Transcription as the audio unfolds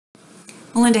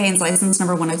Melinda Haynes, license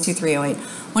number 102308.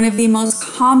 One of the most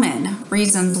common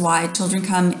reasons why children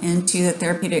come into the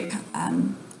therapeutic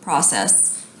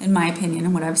process, in my opinion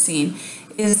and what I've seen,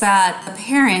 is that the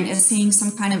parent is seeing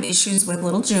some kind of issues with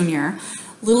little junior.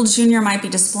 Little junior might be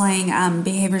displaying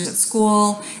behaviors at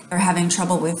school. They're having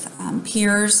trouble with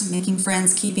peers, making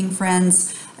friends, keeping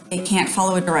friends. They can't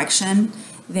follow a direction.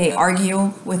 They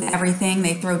argue with everything.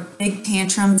 They throw big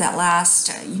tantrums that last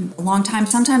a long time,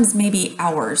 sometimes maybe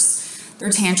hours. Their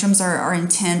tantrums are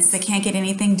intense. They can't get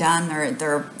anything done.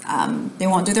 They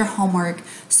won't do their homework,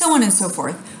 so on and so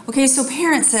forth. Okay, so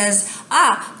parent says,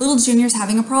 little junior's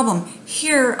having a problem.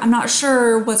 Here, I'm not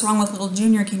sure what's wrong with little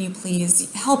junior. Can you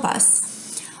please help us?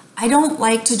 I don't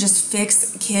like to just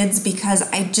fix kids because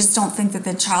I just don't think that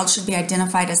the child should be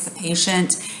identified as the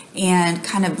patient and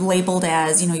kind of labeled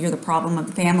as, you're the problem of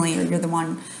the family or you're the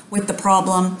one with the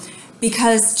problem.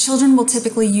 Because children will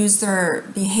typically use their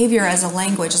behavior as a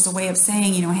language, as a way of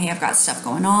saying, hey, I've got stuff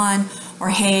going on, or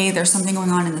hey, there's something going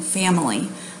on in the family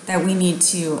that we need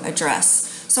to address.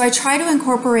 So I try to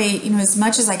incorporate, as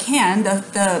much as I can,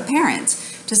 the parent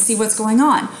to see what's going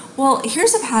on. Well,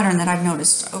 here's a pattern that I've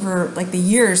noticed over the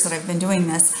years that I've been doing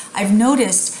this. I've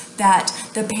noticed that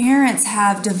the parents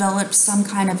have developed some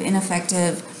kind of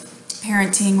ineffective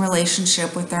parenting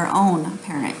relationship with their own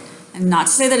parent. And not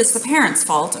to say that it's the parents'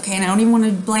 fault, okay? And I don't even want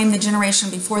to blame the generation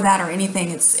before that or anything.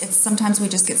 It's sometimes we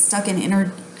just get stuck in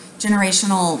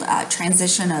intergenerational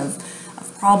transition of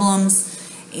problems,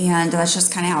 and that's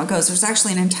just kind of how it goes. There's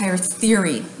actually an entire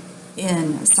theory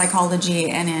in psychology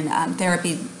and in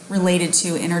therapy related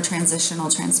to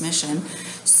intertransitional transmission.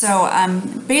 So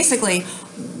basically,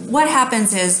 what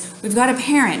happens is we've got a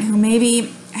parent who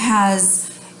maybe has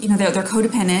they're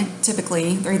codependent,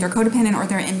 typically. They're either codependent or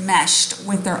they're enmeshed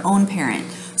with their own parent.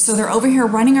 So they're over here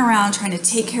running around trying to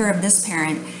take care of this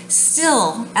parent,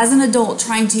 still, as an adult,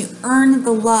 trying to earn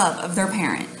the love of their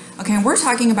parent. Okay, and we're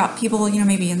talking about people,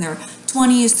 maybe in their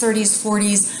 20s, 30s,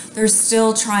 40s. They're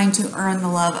still trying to earn the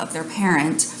love of their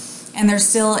parent. And they're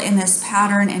still in this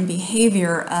pattern and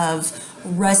behavior of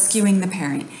rescuing the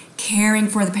parent, caring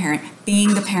for the parent,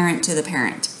 being the parent to the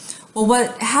parent. Well,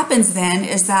 what happens then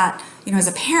is that, as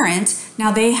a parent,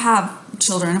 now they have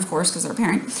children, of course, because they're a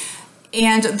parent,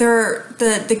 and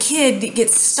the kid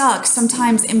gets stuck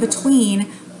sometimes in between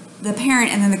the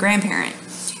parent and then the grandparent.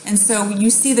 And so you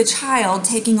see the child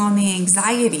taking on the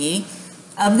anxiety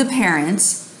of the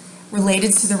parent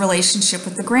related to the relationship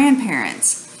with the grandparent.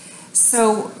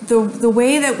 So the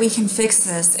way that we can fix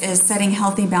this is setting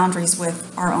healthy boundaries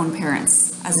with our own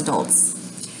parents as adults.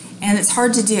 And it's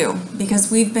hard to do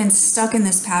because we've been stuck in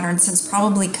this pattern since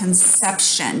probably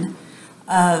conception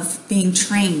of being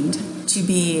trained to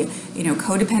be,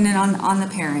 codependent on the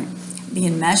parent, be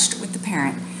enmeshed with the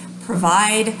parent,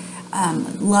 provide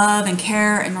love and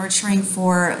care and nurturing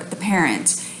for the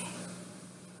parent.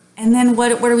 And then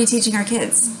what are we teaching our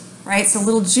kids, right? So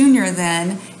little junior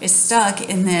then is stuck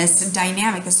in this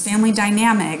dynamic, this family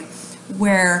dynamic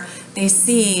where they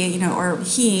see, or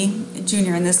he,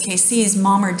 junior in this case, sees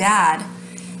mom or dad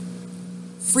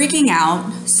freaking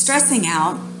out, stressing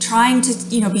out, trying to,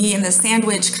 be in the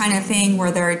sandwich kind of thing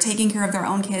where they're taking care of their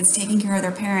own kids, taking care of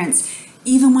their parents,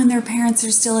 even when their parents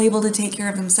are still able to take care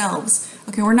of themselves.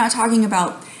 Okay, we're not talking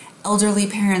about elderly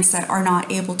parents that are not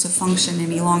able to function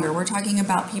any longer. We're talking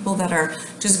about people that are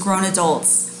just grown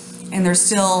adults and they're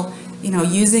still,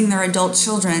 using their adult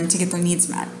children to get their needs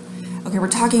met. Okay, we're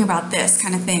talking about this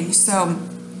kind of thing. So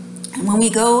when we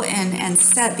go and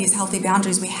set these healthy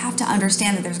boundaries, we have to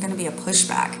understand that there's going to be a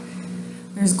pushback.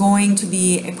 There's going to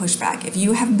be a pushback. If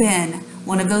you have been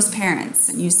one of those parents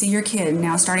and you see your kid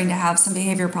now starting to have some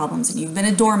behavior problems and you've been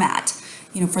a doormat,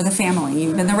 for the family,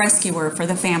 you've been the rescuer for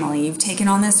the family, you've taken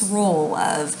on this role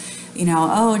of,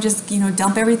 just,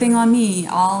 dump everything on me,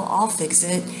 I'll fix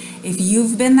it. If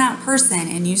you've been that person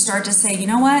and you start to say, you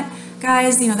know what,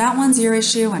 guys, that one's your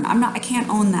issue and I can't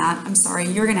own that. I'm sorry,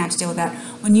 you're going to have to deal with that.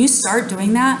 When you start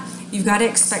doing that, you've got to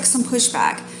expect some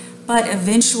pushback. But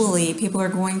eventually people are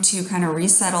going to kind of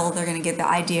resettle. They're going to get the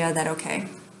idea that, okay,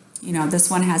 this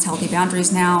one has healthy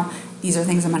boundaries now. These are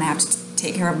things I'm going to have to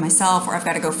take care of myself, or I've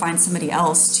got to go find somebody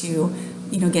else to,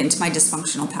 get into my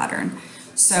dysfunctional pattern.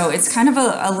 So it's kind of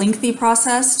a lengthy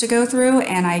process to go through,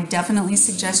 and I definitely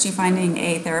suggest you finding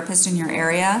a therapist in your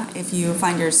area if you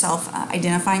find yourself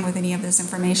identifying with any of this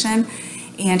information.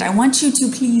 And I want you to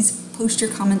please post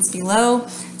your comments below,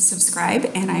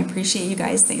 subscribe, and I appreciate you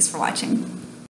guys. Thanks for watching.